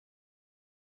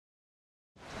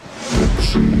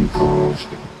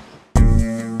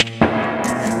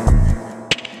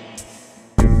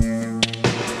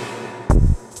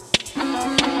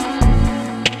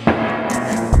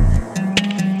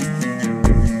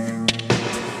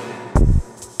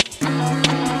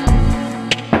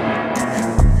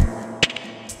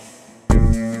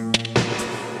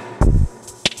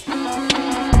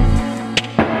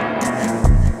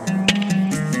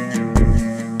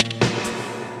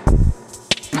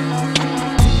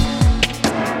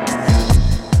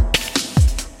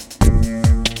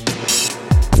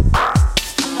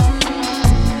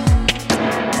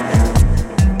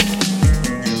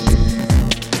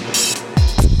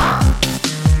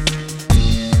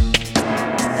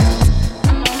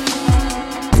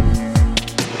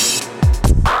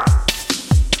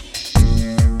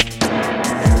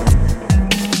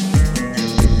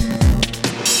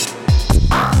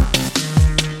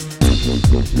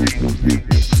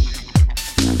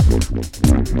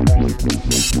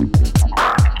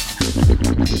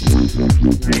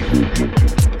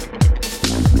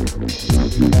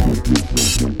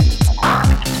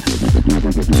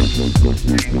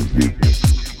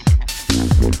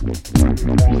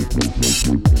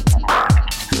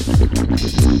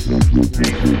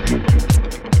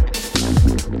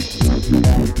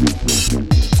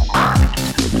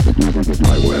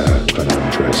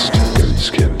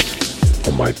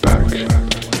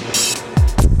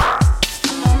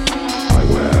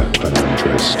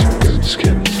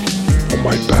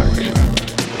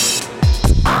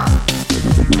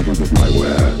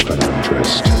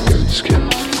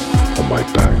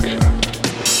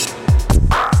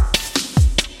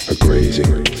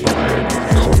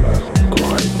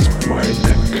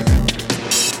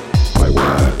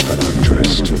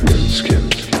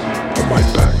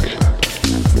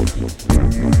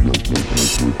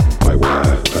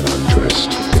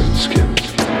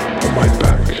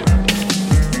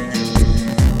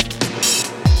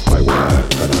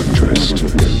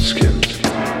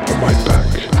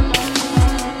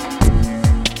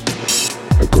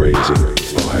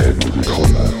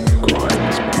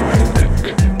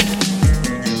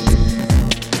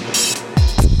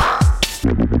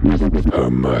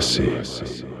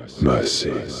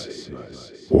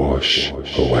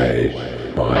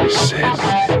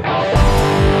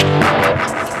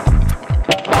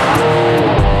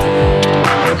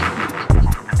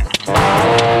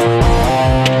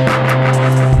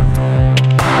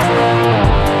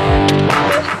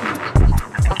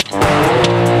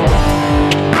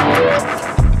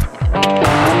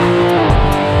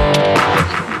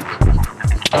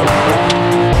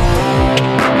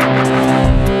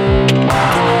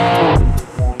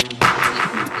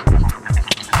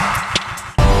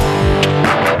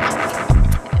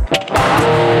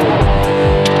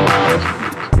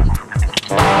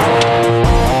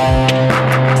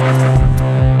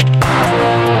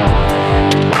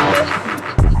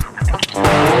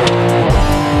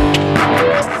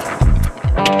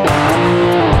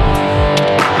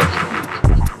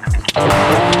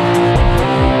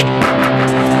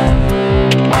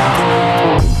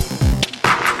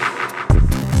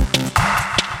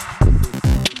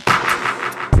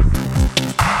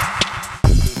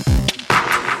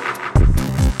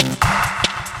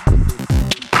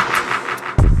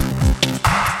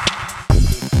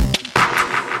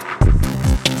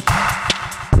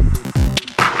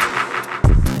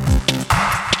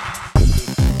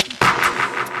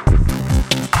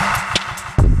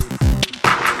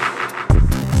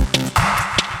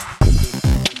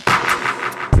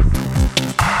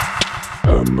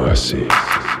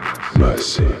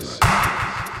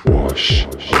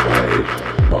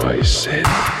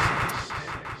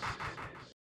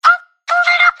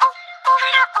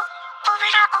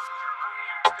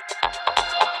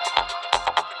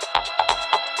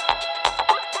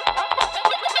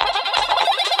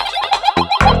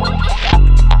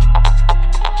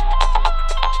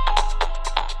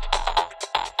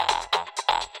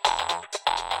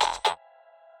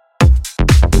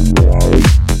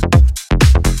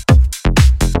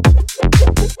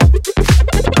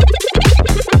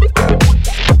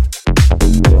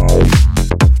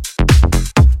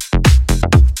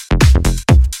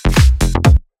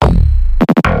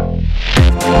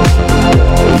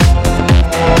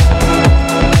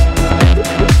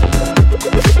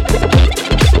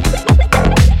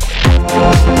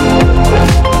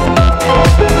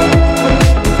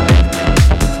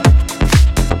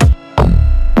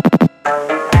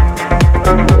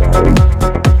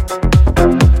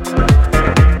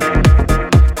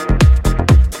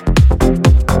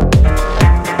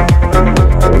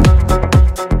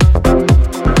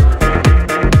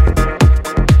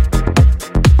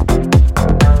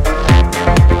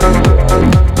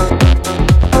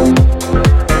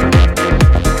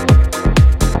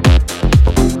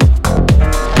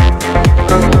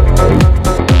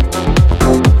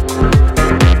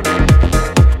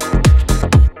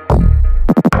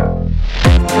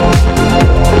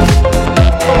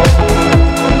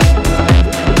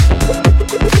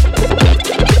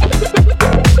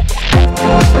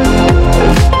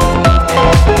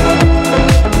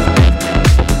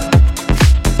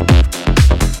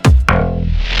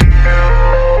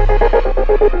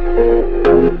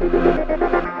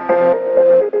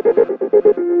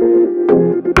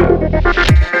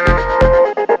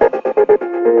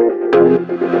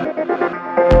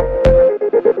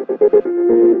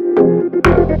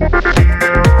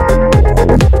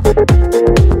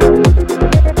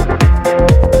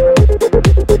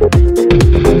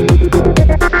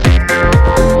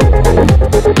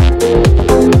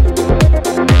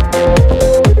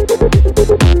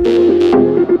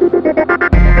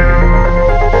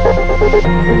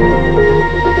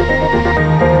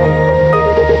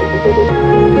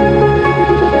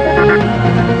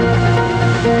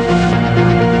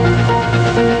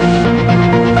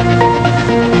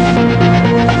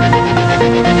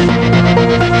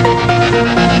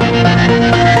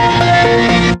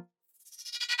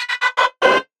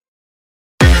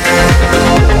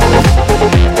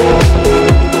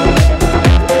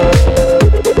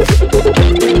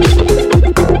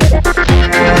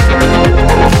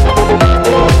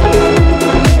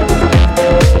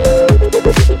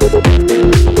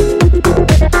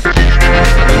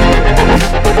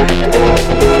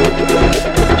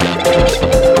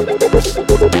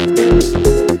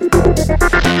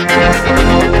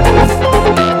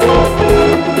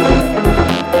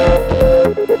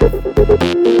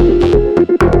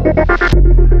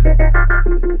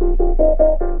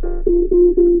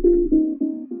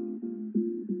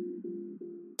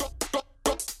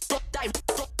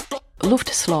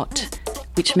Slott,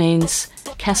 which means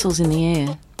castles in the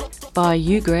air, by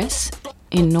Ugress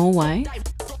in Norway.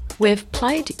 We've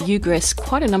played Ugress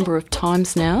quite a number of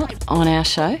times now on our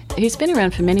show. He's been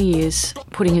around for many years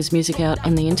putting his music out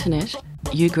on the internet,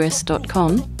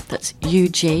 ugress.com, that's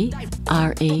Ugress.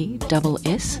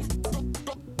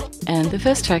 And the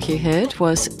first track you heard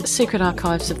was Secret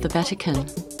Archives of the Vatican,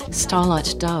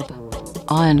 Starlight Dub,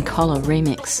 Iron Collar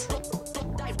Remix.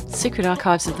 Secret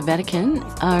Archives of the Vatican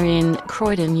are in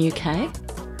Croydon, UK.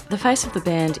 The face of the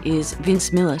band is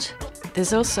Vince Millett.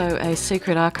 There's also a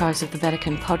Secret Archives of the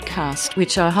Vatican podcast,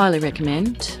 which I highly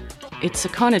recommend. It's a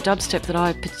kind of dubstep that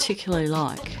I particularly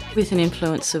like, with an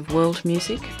influence of world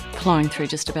music flowing through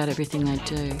just about everything they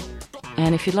do.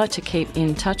 And if you'd like to keep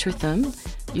in touch with them,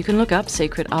 you can look up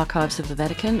Secret Archives of the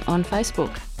Vatican on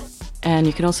Facebook. And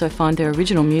you can also find their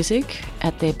original music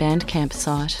at their Bandcamp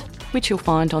site, which you'll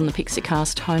find on the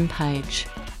Pixiecast homepage,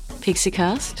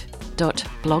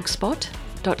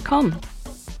 pixiecast.blogspot.com.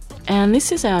 And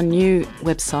this is our new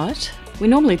website. We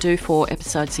normally do 4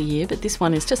 episodes a year, but this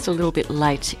one is just a little bit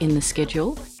late in the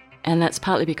schedule. And that's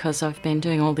partly because I've been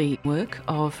doing all the work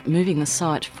of moving the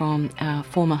site from our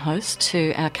former host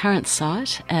to our current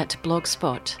site at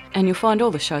Blogspot. And you'll find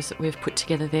all the shows that we've put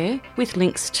together there, with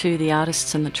links to the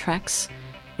artists and the tracks,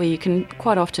 where you can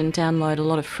quite often download a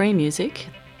lot of free music.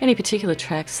 Any particular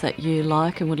tracks that you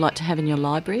like and would like to have in your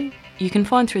library, you can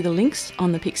find through the links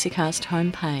on the Pixiecast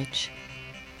homepage.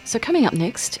 So coming up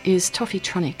next is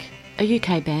Toffeetronic, a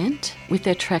UK band with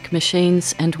their track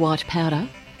Machines and White Powder,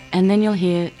 and then you'll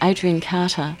hear Adrian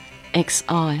Carter,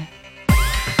 XI.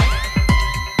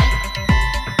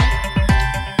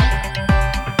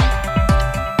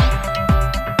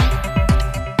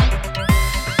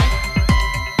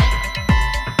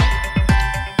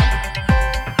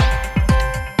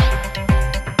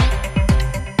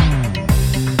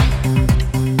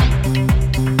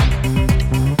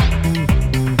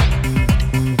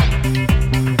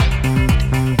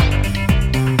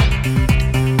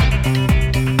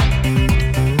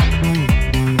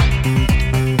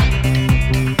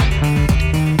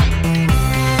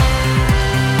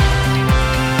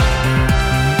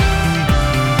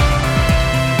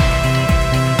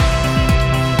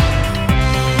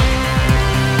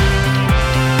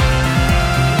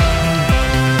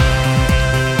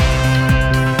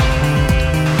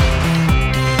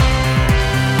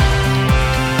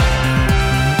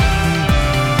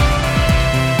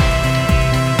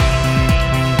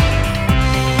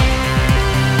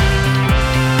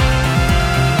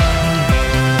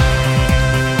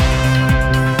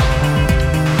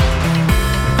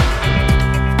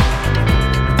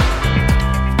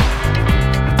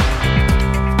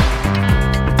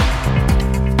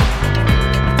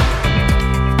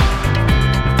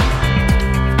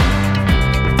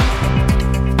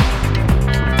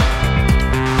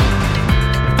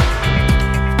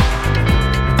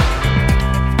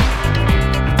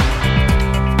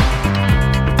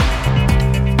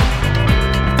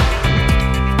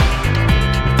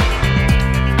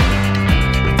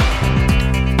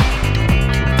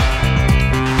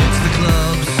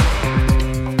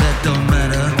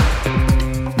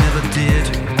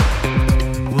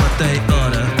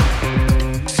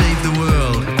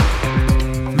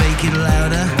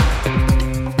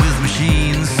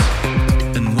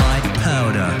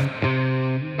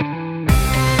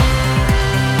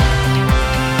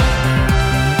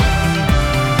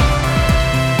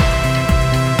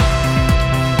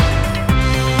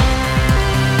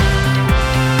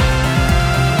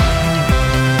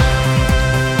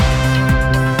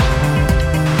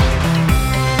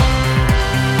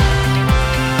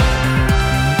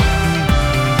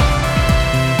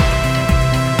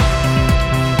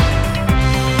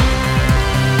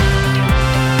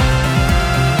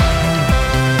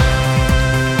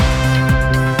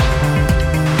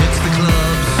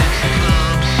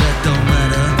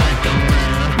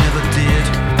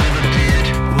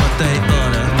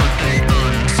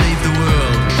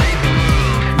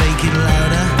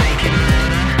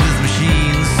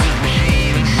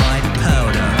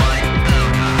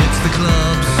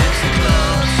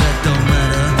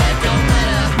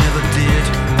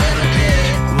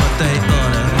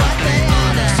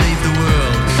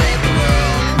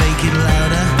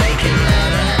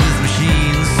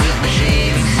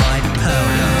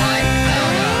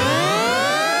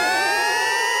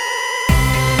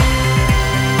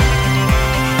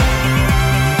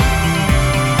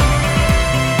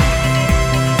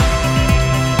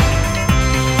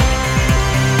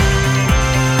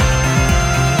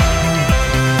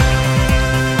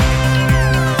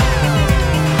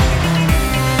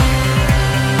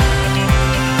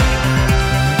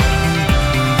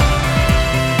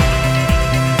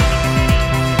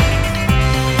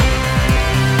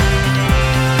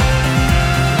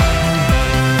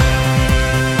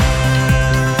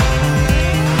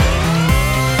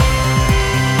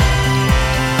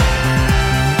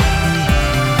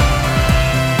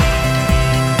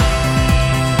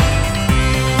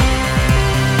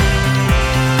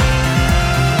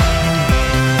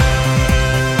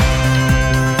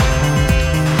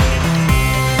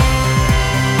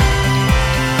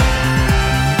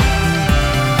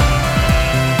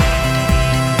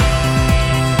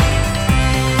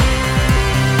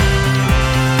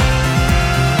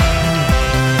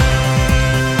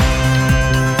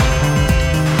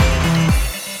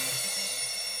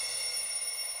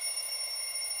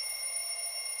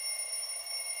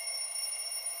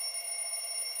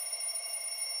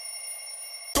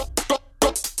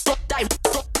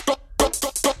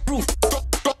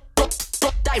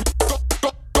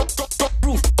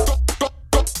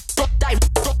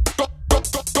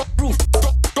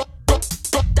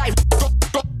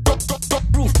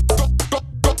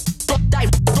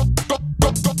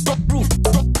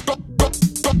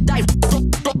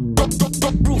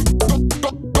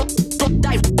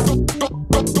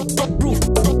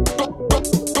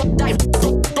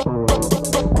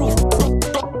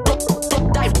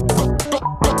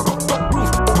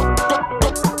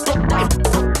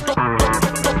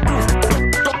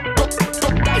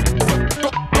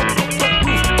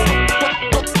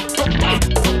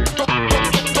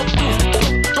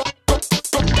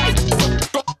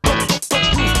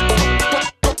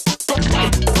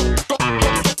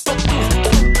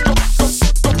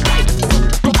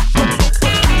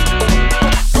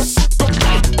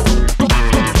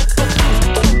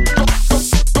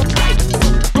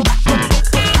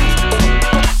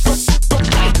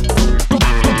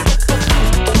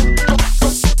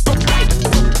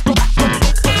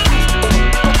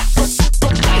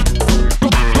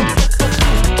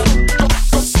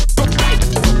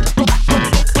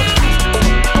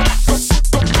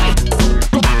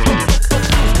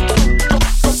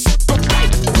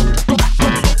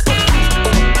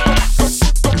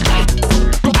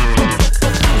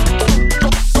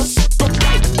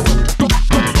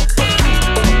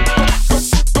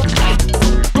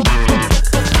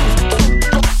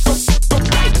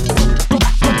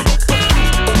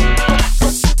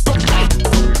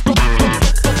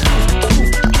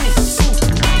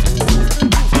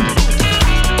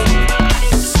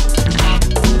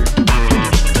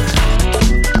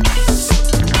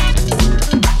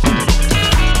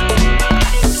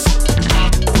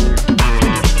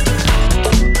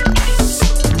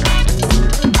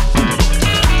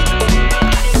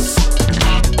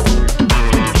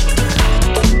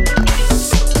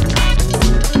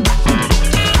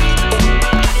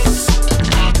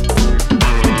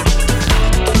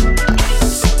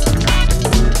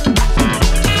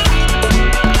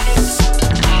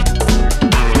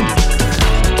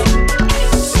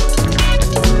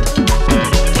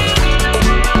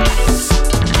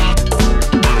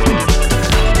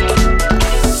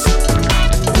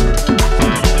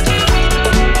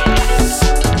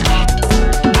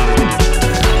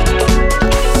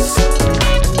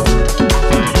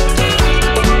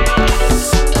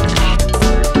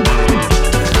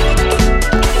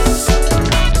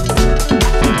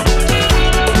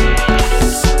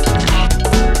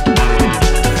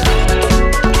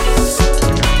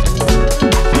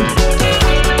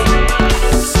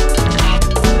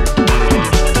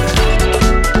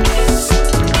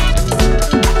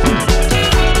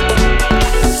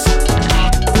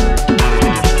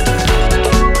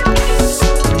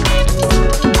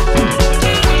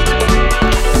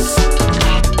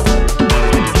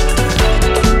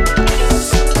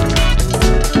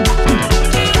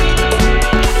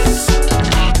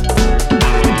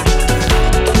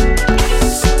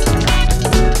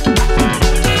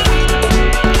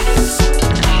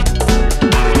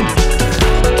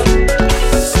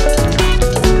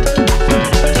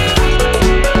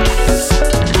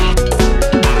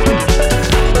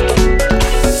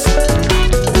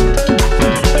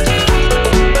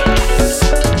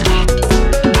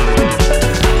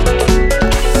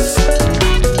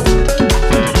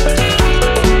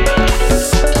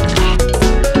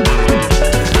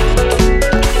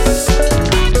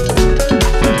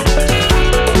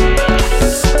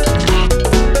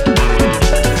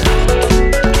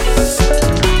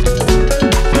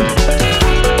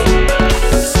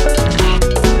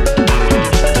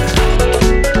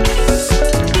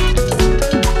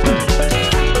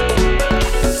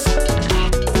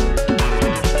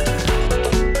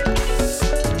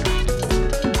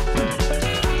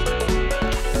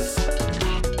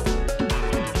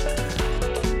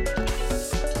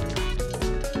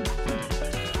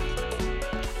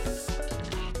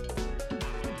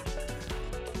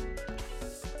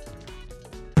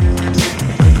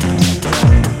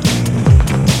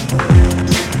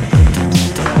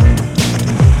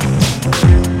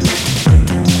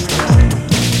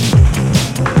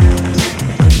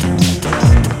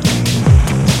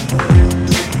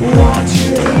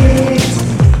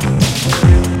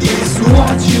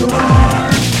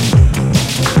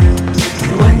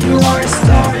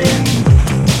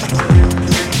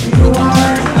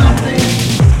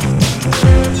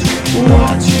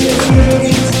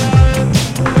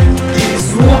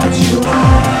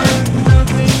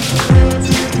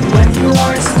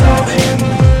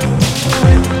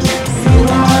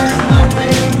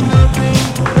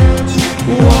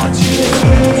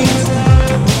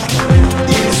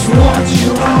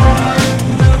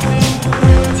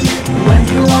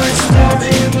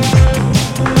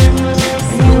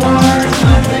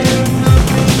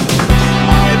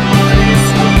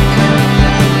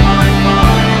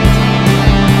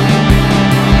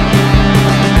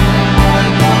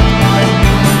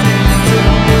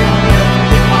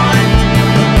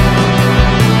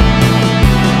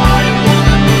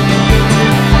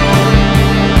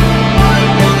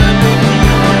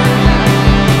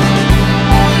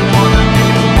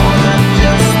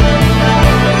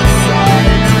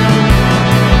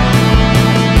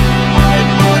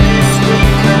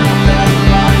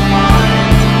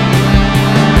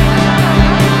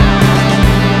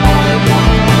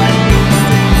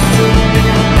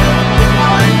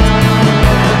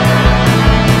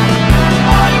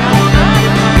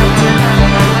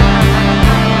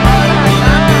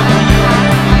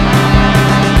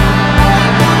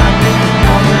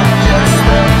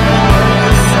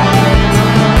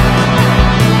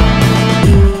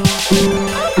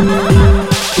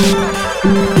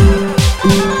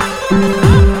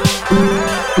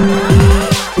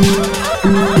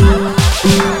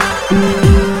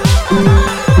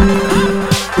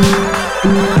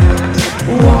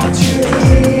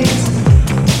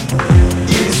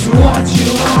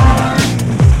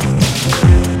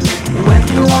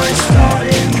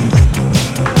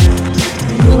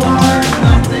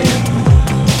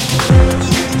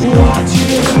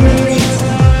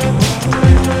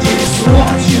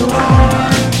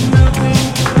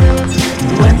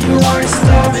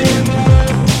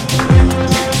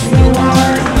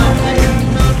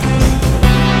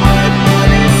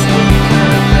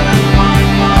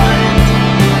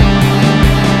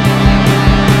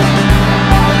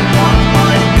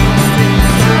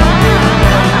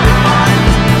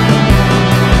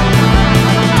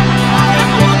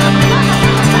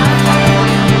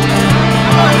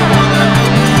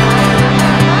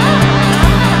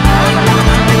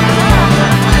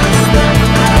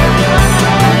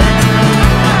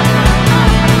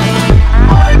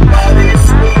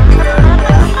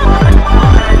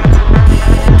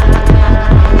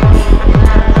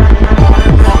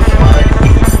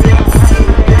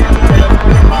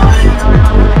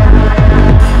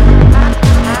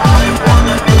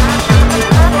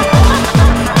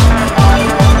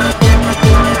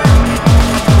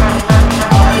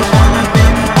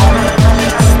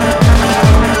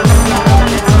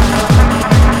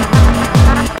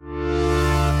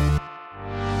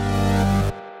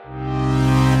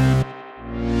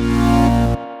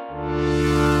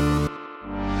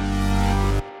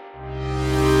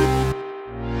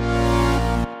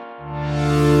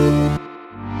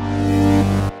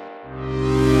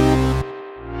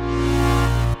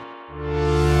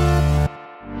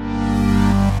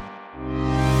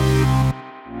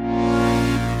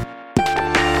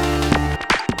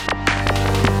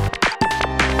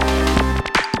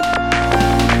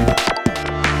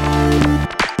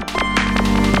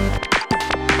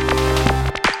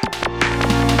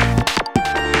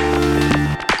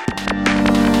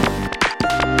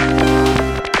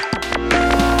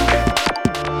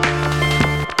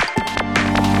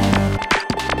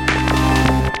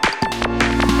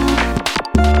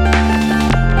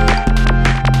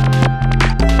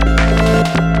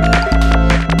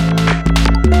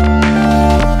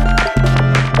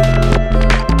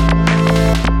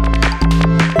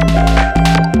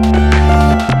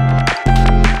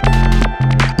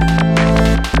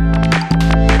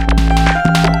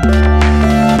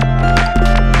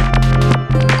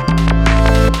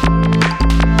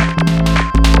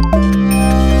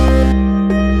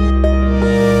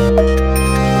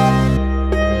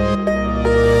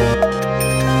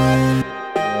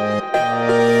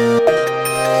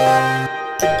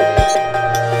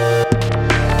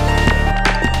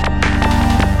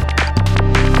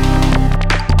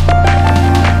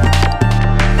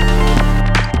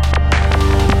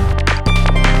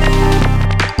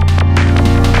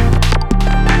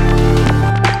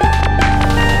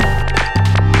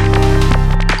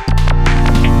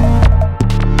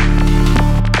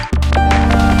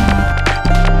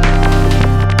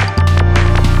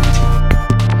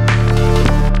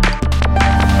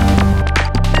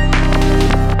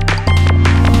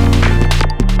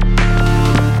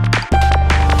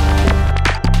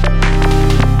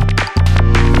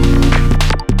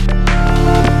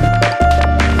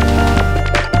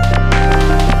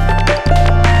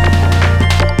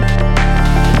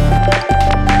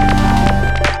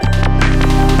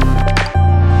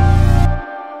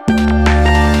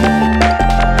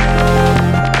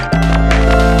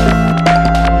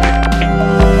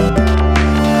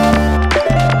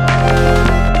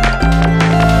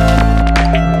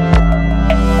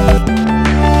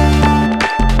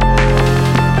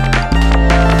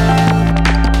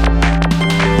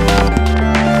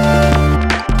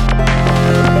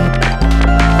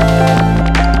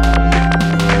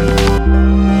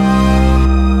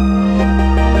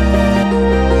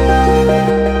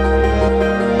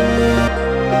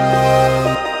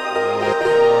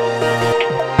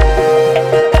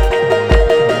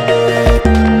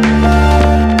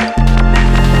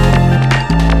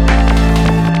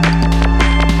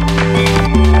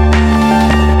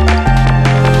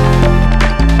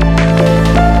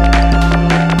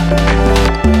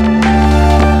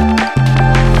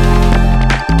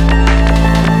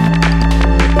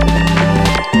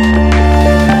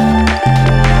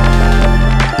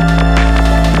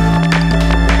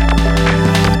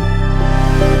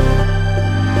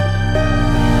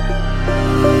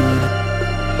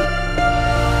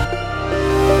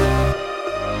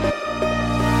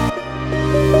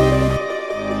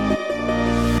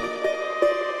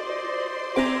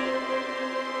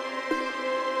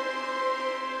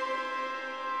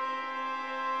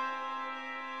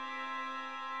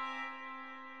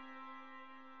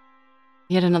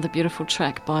 Yet another beautiful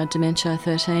track by Dementia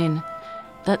 13.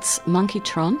 That's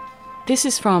Monkeytron. This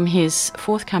is from his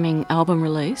forthcoming album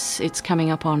release. It's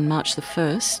coming up on March the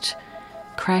 1st,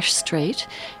 Crash Street.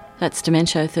 That's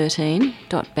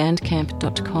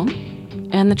dementia13.bandcamp.com.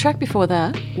 And the track before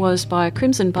that was by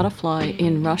Crimson Butterfly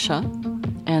in Russia,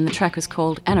 and the track was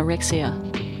called Anorexia.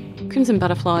 Crimson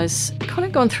Butterfly's kind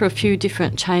of gone through a few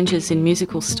different changes in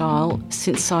musical style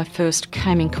since I first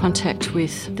came in contact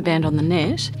with the band on the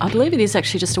net. I believe it is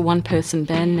actually just a one-person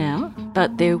band now,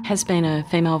 but there has been a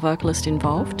female vocalist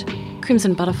involved.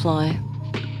 Crimson Butterfly.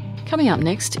 Coming up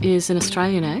next is an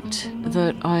Australian act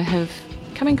that I have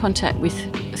come in contact with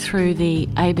through the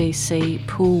ABC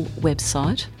Pool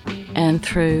website and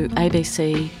through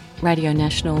ABC Radio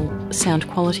National Sound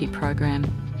Quality program,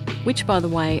 which, by the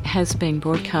way, has been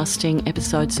broadcasting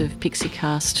episodes of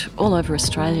Pixiecast all over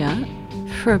Australia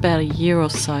for about a year or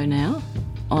so now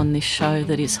on this show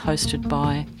that is hosted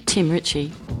by Tim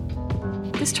Ritchie.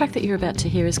 This track that you're about to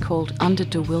hear is called Under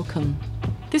de Wilcom.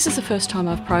 This is the first time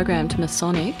I've programmed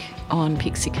Masonic on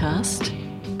Pixiecast,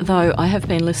 though I have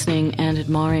been listening and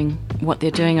admiring what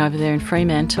they're doing over there in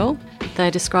Fremantle.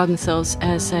 They describe themselves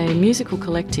as a musical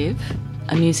collective,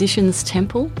 a musician's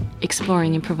temple,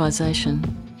 exploring improvisation.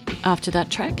 After that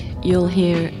track, you'll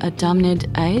hear a Damned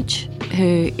Age,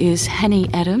 who is Hanny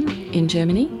Adam in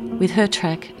Germany, with her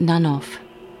track None Off.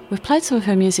 We've played some of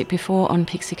her music before on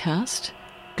Pixiecast,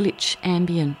 Glitch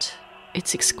Ambient.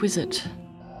 It's exquisite.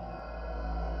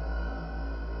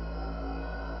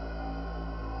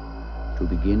 To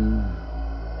begin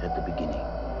at the beginning.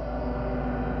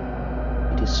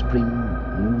 It is spring,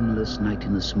 moonless night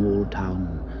in the small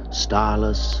town,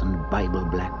 starless and Bible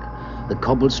black, the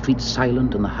cobbled streets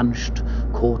silent and the hunched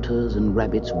quarters and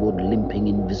rabbits wood limping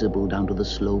invisible down to the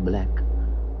slow black,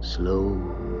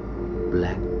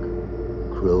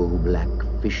 crow black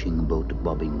fishing boat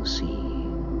bobbing sea.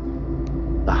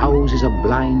 The houses are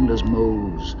blind as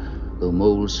moles, though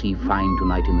moles see fine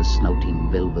tonight in the snouting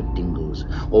velvet dingles,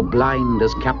 or blind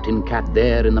as Captain Cat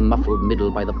there in the muffled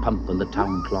middle by the pump and the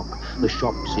town clock, the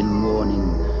shops in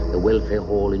mourning, the welfare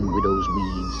hall in widow's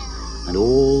weeds, and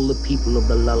all the people of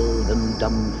the lulled and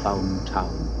dumbfound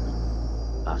town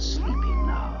are sleeping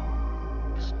now.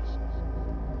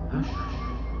 Hush,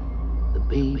 the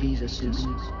babies are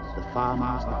sleeping. The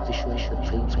farmers, the fishers, the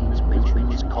tradesmen,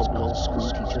 pensioners, cobblers,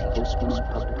 school teachers, postmen,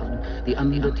 publican, the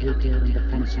undertaker and the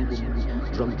fancy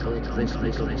woman, drunkard,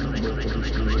 dressmaker, and church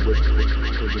edition, the wastrel,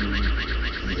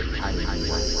 and the tiny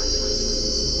wife.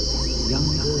 Young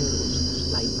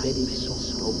girls lie bedded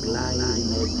soft or glide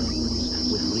in their dreams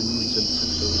with rings and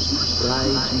tussles,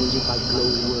 brides made by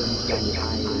glowworms down the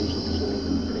aisles of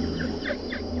sorghum plains.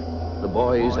 The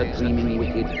boys are dreaming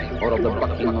wicked, or of the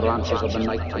bucking ranches of the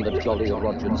night and the jolly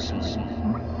Roger Sea.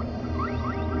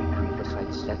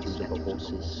 Anthracite statues of the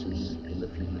horses sleep in the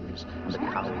fields, and the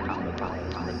cows in the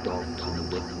byres, and the dogs in the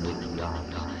wet milk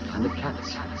yards, and the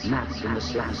cats nap in the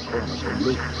slack corners, and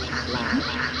lakes slab,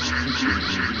 streaking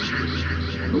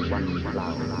and the one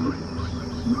flower.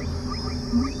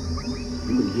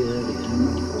 You will hear the dew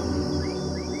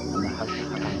falling, and the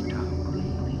hushed town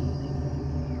breathing.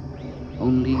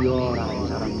 Only your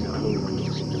eyes are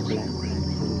unclosed, the black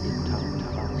folded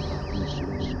townhouse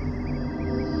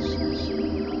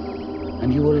and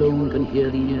and you alone can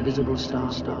hear the invisible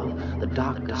star, the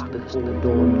darkest before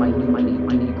dawn,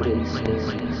 minutely dew-grey stairs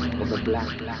of the black,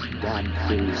 damp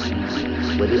grey seas,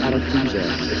 where the Arethusa,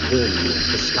 the Curlew,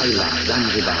 the Skylark,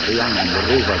 Zanzibar, the Young, the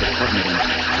Rover, the Cormorant,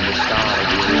 and the Star of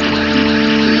the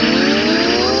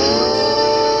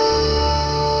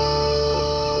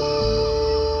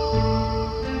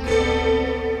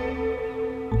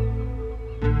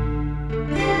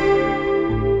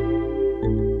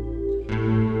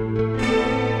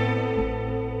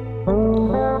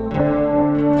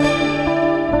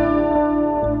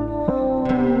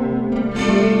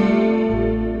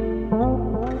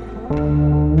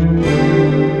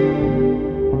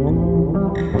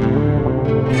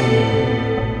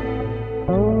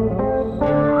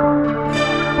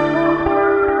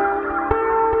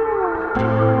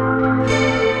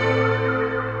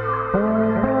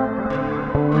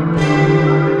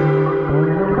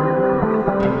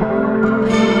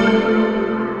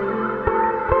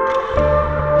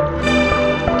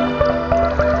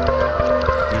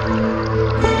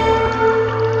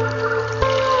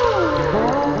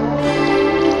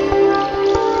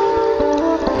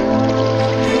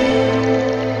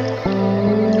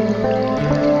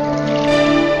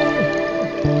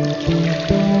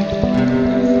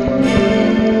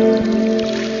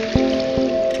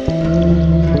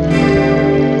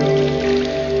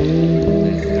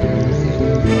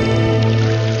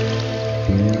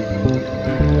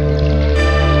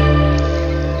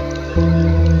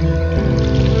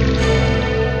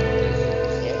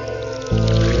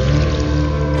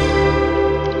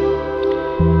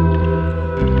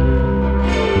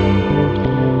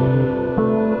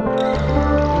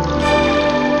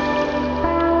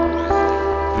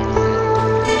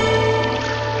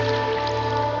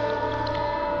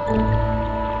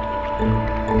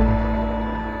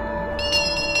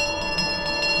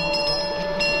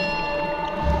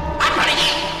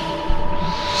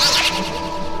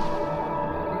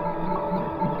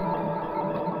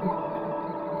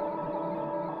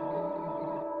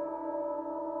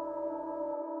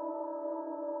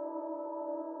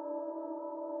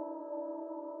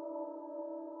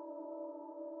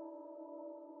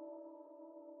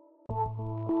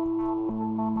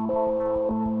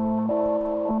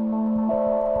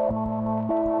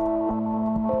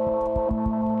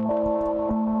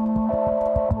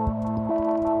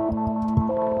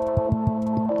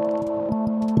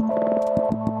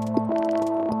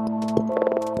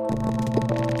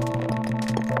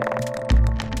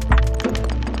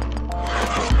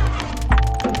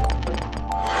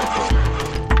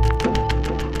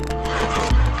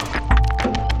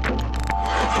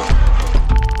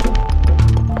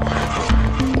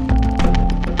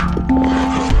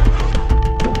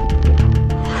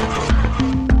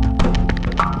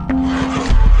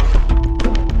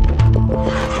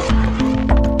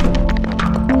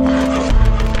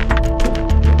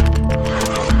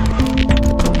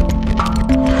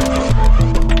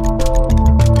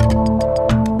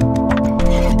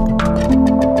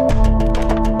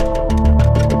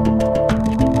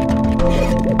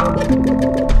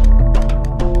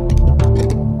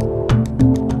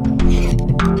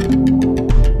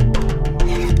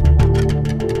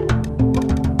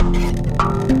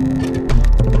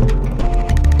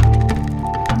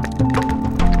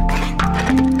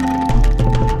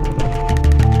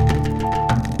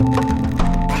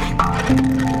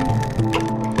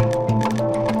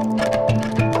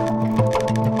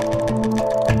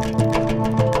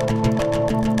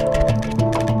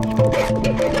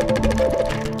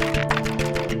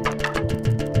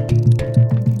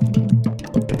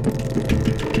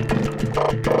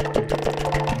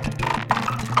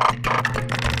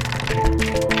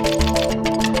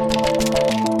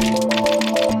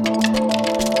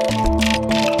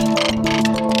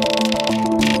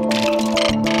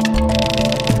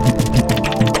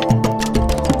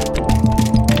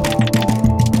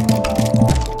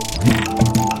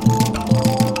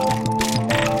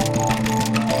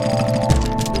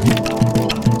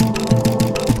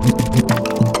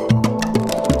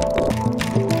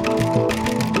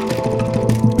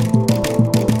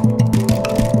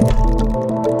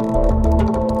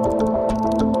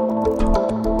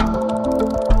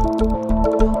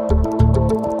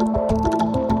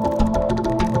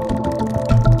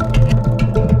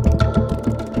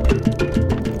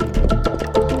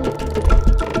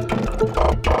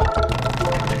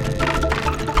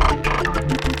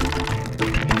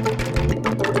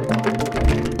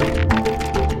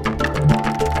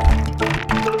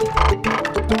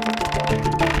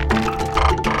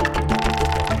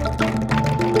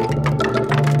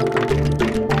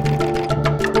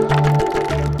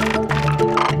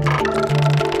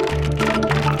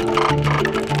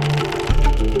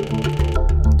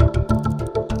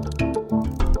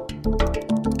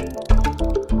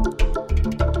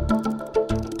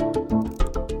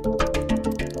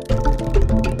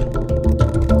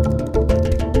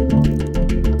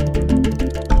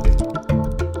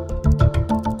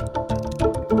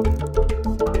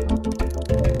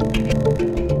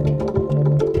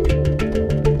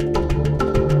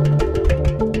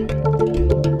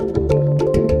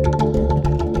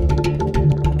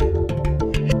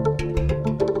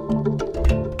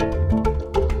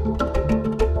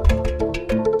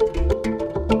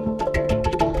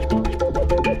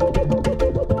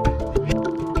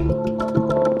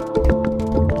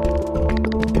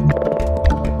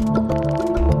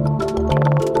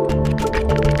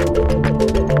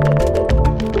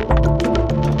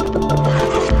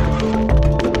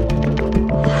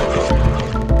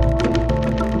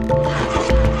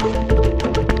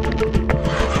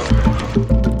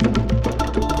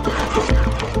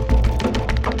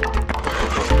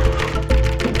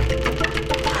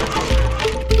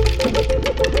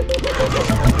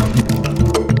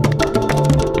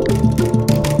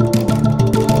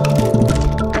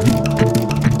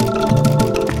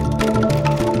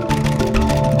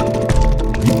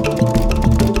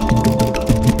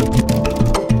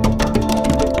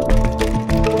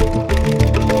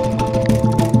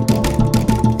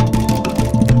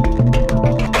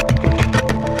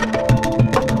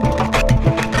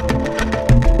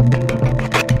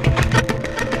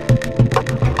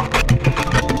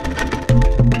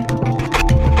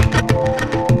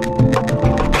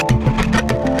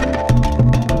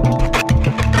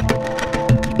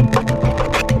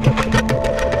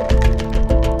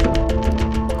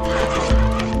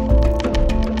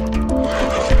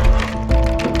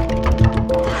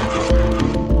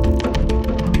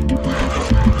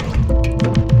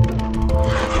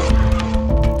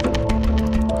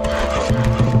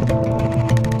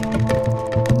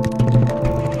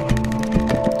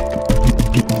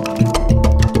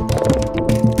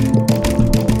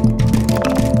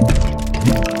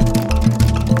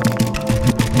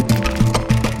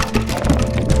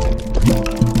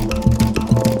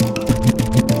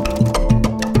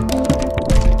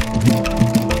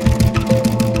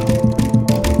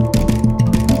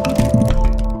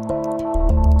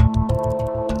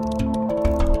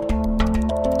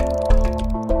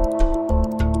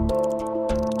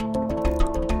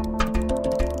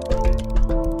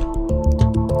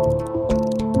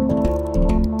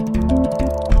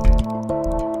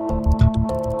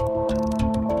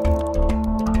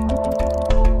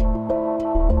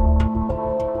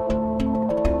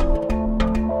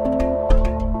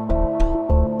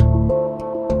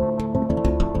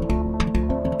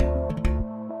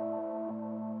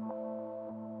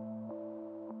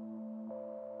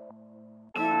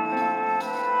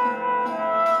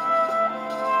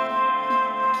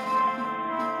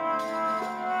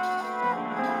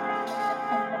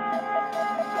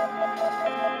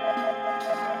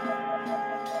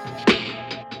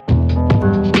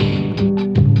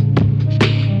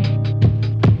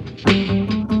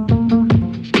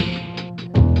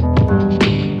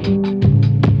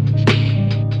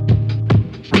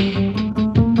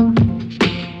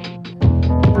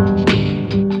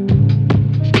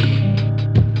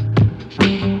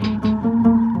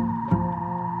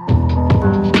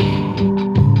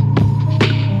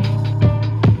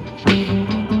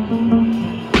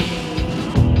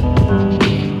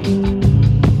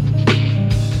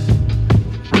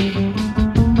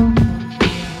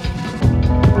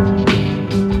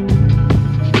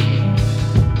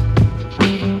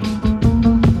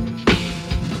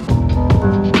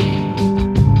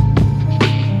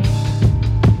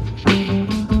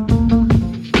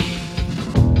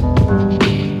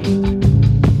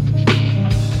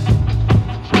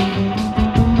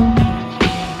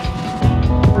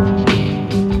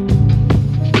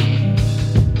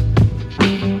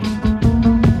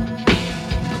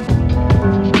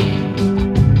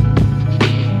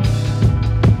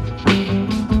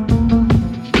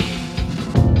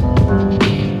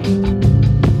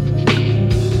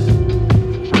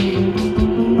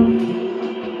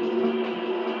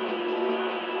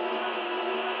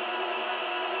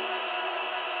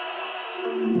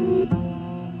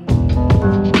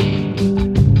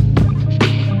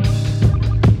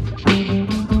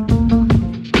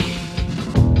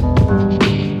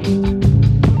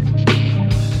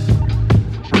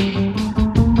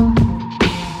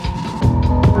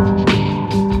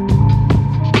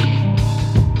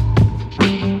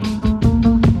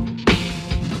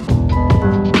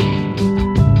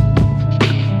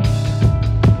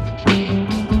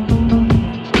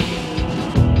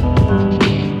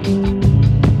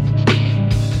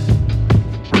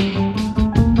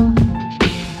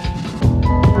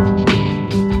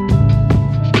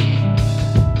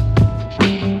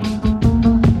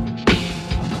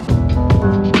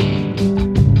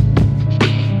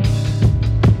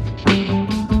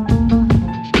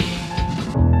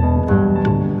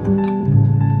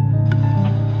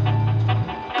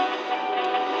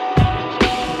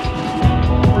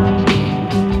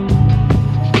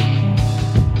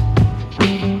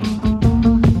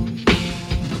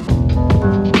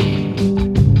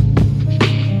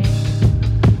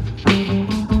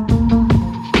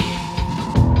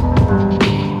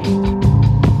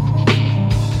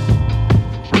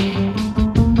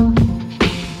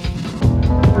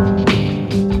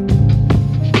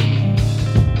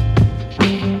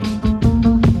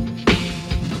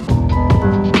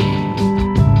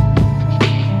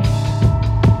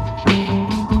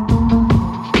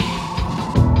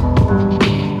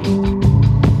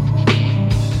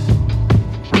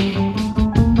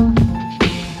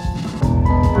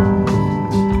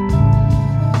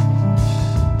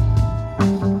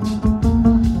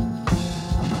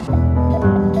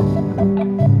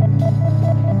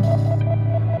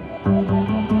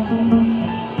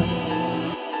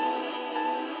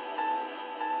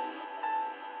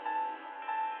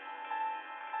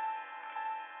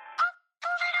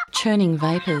Churning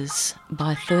Vapours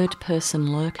by Third Person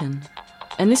Lurkin.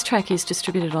 And this track is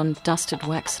distributed on Dusted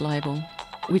Wax label,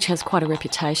 which has quite a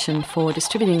reputation for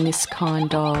distributing this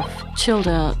kind of chilled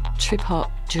out,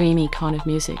 trip-hop, dreamy kind of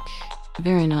music.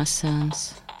 Very nice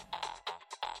sounds.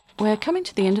 We're coming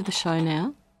to the end of the show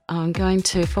now. I'm going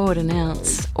to forward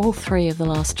announce all 3 of the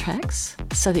last tracks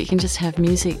so that you can just have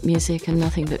music, music and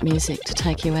nothing but music to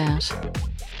take you out.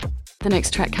 The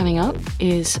next track coming up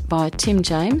is by Tim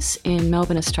James in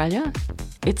Melbourne, Australia.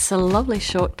 It's a lovely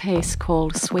short piece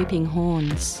called Sweeping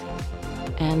Horns.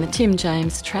 And the Tim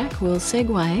James track will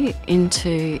segue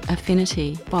into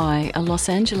Affinity by a Los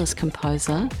Angeles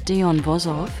composer, Dion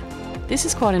Vozov. This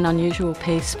is quite an unusual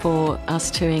piece for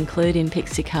us to include in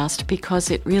Pixiecast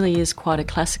because it really is quite a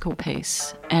classical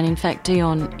piece. And in fact,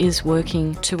 Dion is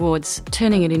working towards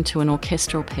turning it into an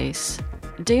orchestral piece.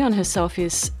 Dion herself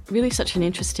is really such an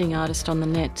interesting artist on the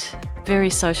net, very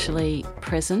socially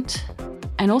present,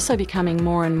 and also becoming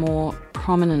more and more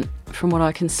prominent from what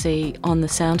I can see on the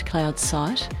SoundCloud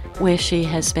site, where she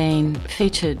has been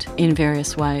featured in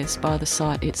various ways by the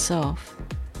site itself.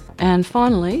 And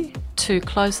finally, to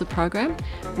close the program,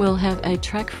 we'll have a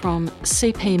track from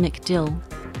CP McDill,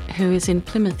 who is in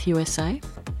Plymouth, USA,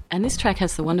 and this track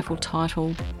has the wonderful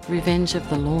title, Revenge of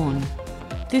the Lawn.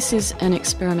 This is an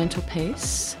experimental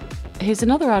piece. He's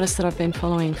another artist that I've been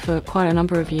following for quite a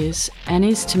number of years and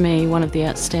is to me one of the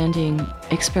outstanding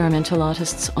experimental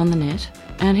artists on the net.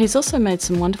 And he's also made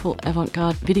some wonderful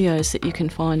avant-garde videos that you can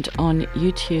find on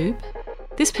YouTube.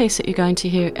 This piece that you're going to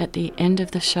hear at the end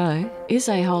of the show is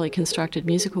a wholly constructed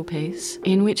musical piece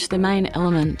in which the main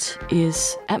element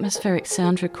is atmospheric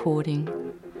sound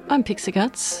recording. I'm Pixie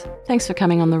Guts. Thanks for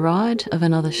coming on the ride of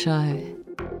another show.